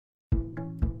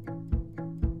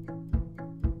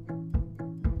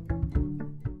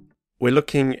We're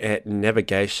looking at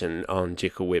navigation on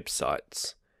Jekyll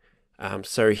websites.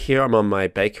 So here I'm on my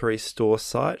bakery store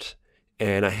site,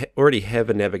 and I already have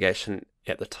a navigation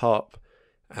at the top.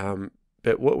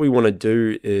 But what we want to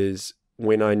do is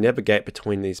when I navigate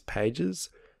between these pages,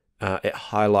 it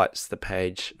highlights the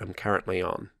page I'm currently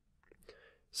on.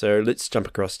 So let's jump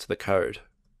across to the code.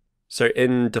 So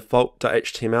in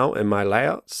default.html in my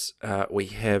layouts, we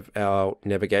have our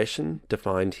navigation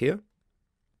defined here.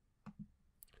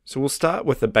 So we'll start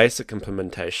with the basic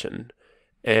implementation.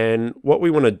 And what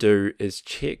we want to do is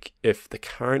check if the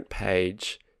current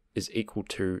page is equal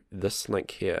to this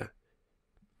link here.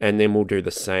 And then we'll do the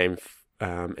same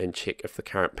and check if the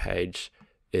current page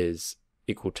is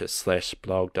equal to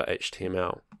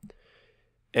 /blog.html.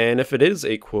 And if it is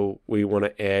equal, we want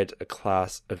to add a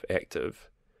class of active.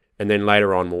 And then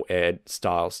later on, we'll add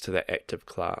styles to that active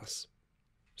class.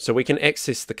 So we can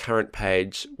access the current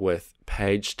page with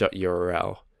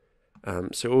page.url.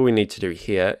 So all we need to do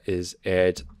here is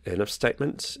add an if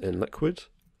statement in Liquid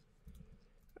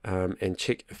and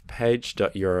check if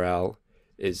page.url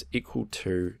is equal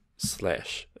to /.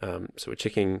 So we're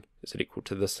checking, is it equal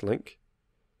to this link?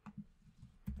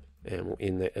 And we'll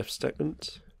end that if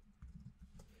statement.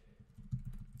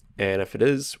 And if it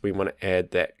is, we want to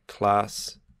add that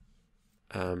class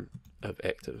of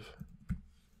active.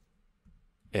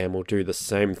 And we'll do the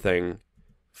same thing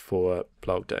for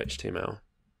blog.html.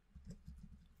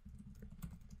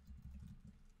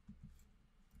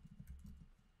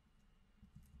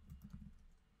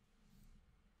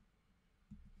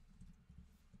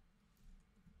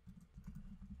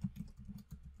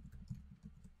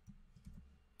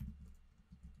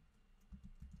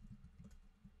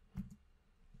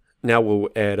 Now we'll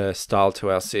add a style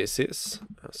to our CSS,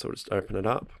 so we'll just open it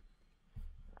up.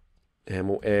 And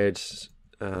we'll add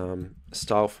a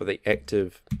style for the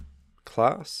active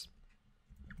class,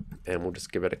 and we'll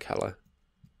just give it a color.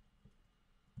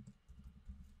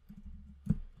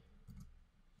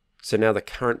 So now the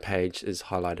current page is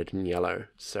highlighted in yellow.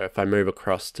 So if I move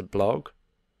across to blog,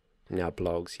 now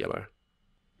blog's yellow.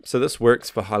 So this works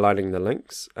for highlighting the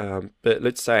links, but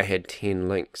let's say I had 10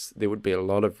 links. There would be a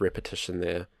lot of repetition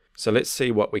there. So let's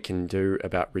see what we can do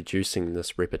about reducing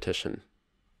this repetition.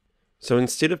 So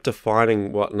instead of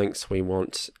defining what links we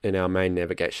want in our main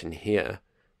navigation here,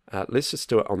 let's just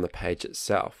do it on the page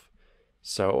itself.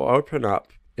 So I'll open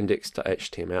up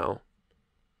index.html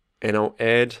and I'll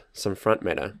add some front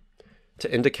matter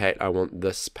to indicate I want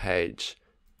this page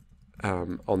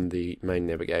on the main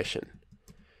navigation.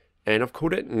 And I've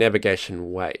called it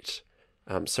navigation weight.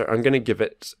 So I'm going to give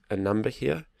it a number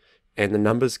here. And the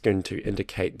number is going to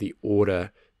indicate the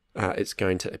order it's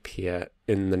going to appear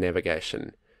in the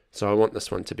navigation. So I want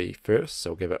this one to be first,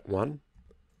 so I'll give it 1.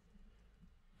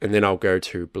 And then I'll go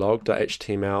to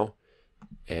blog.html,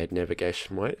 add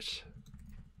navigation weight,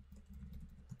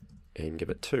 and give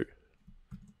it 2.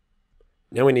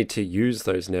 Now we need to use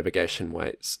those navigation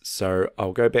weights. So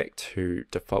I'll go back to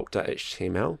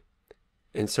default.html.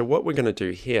 And so what we're going to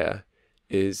do here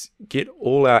is get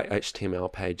all our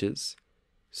HTML pages,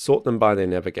 sort them by their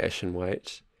navigation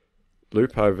weight,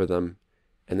 loop over them,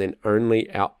 and then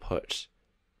only output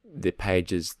the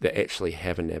pages that actually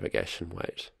have a navigation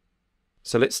weight.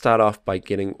 So let's start off by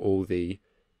getting all the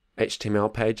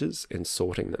HTML pages and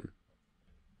sorting them.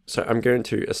 So I'm going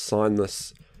to assign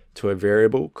this to a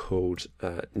variable called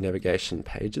navigation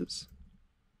pages.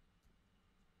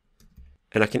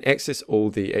 And I can access all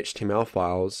the HTML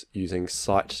files using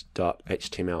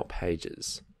site.html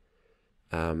pages.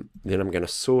 Then I'm going to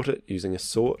sort it using a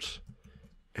sort,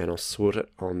 and I'll sort it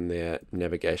on their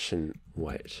navigation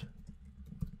weight.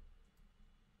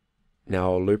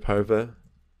 Now I'll loop over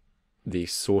the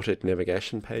sorted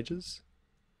navigation pages.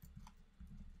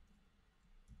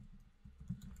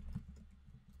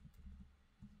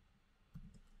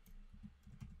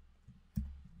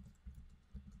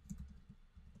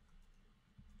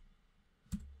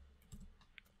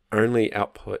 Only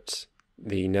output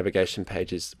the navigation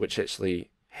pages which actually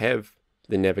have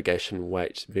the navigation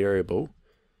weight variable.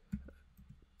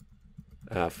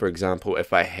 For example,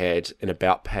 if I had an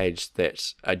about page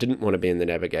that I didn't want to be in the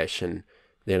navigation,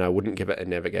 then I wouldn't give it a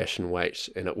navigation weight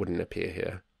and it wouldn't appear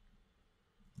here.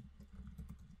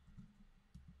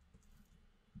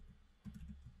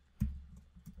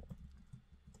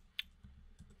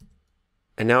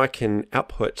 And now I can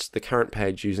output the current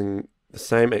page using the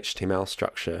same HTML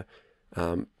structure,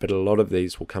 but a lot of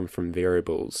these will come from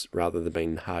variables rather than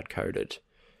being hard-coded.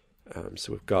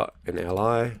 So we've got an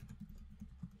li,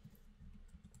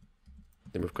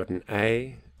 then we've got an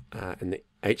a, and the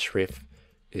href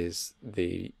is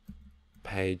the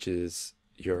page's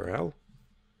URL.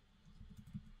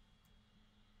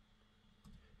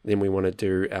 Then we want to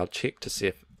do our check to see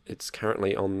if it's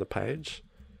currently on the page.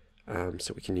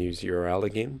 So we can use URL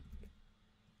again.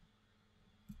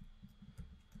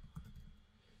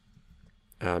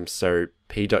 So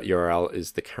p.url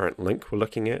is the current link we're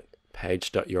looking at.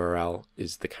 Page.url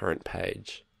is the current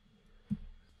page.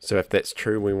 So if that's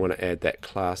true, we want to add that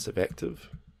class of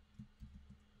active.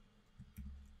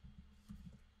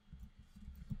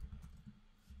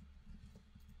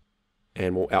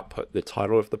 And we'll output the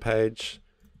title of the page,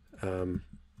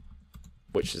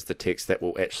 which is the text that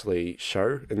will actually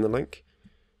show in the link.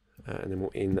 And then we'll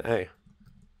end the A.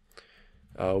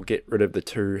 I'll get rid of the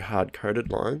two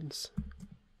hard-coded lines.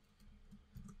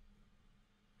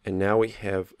 And now we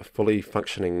have a fully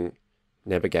functioning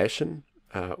navigation,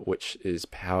 which is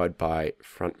powered by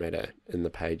front matter in the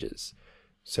pages.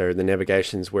 So the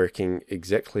navigation's working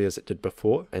exactly as it did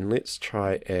before. And let's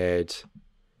try add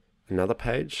another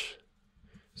page.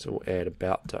 So we'll add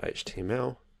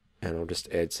about.html, and I'll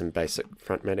just add some basic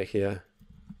front matter here.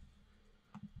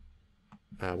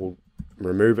 We'll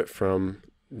remove it from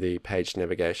the page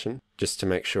navigation just to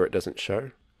make sure it doesn't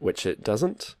show, which it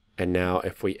doesn't. And now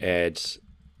if we add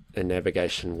a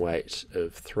navigation weight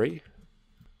of 3,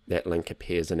 that link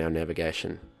appears in our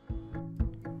navigation.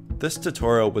 This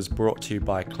tutorial was brought to you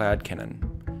by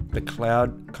CloudCannon, the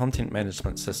cloud content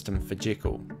management system for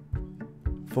Jekyll.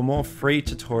 For more free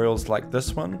tutorials like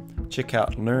this one, check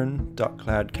out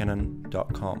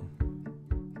learn.cloudcannon.com.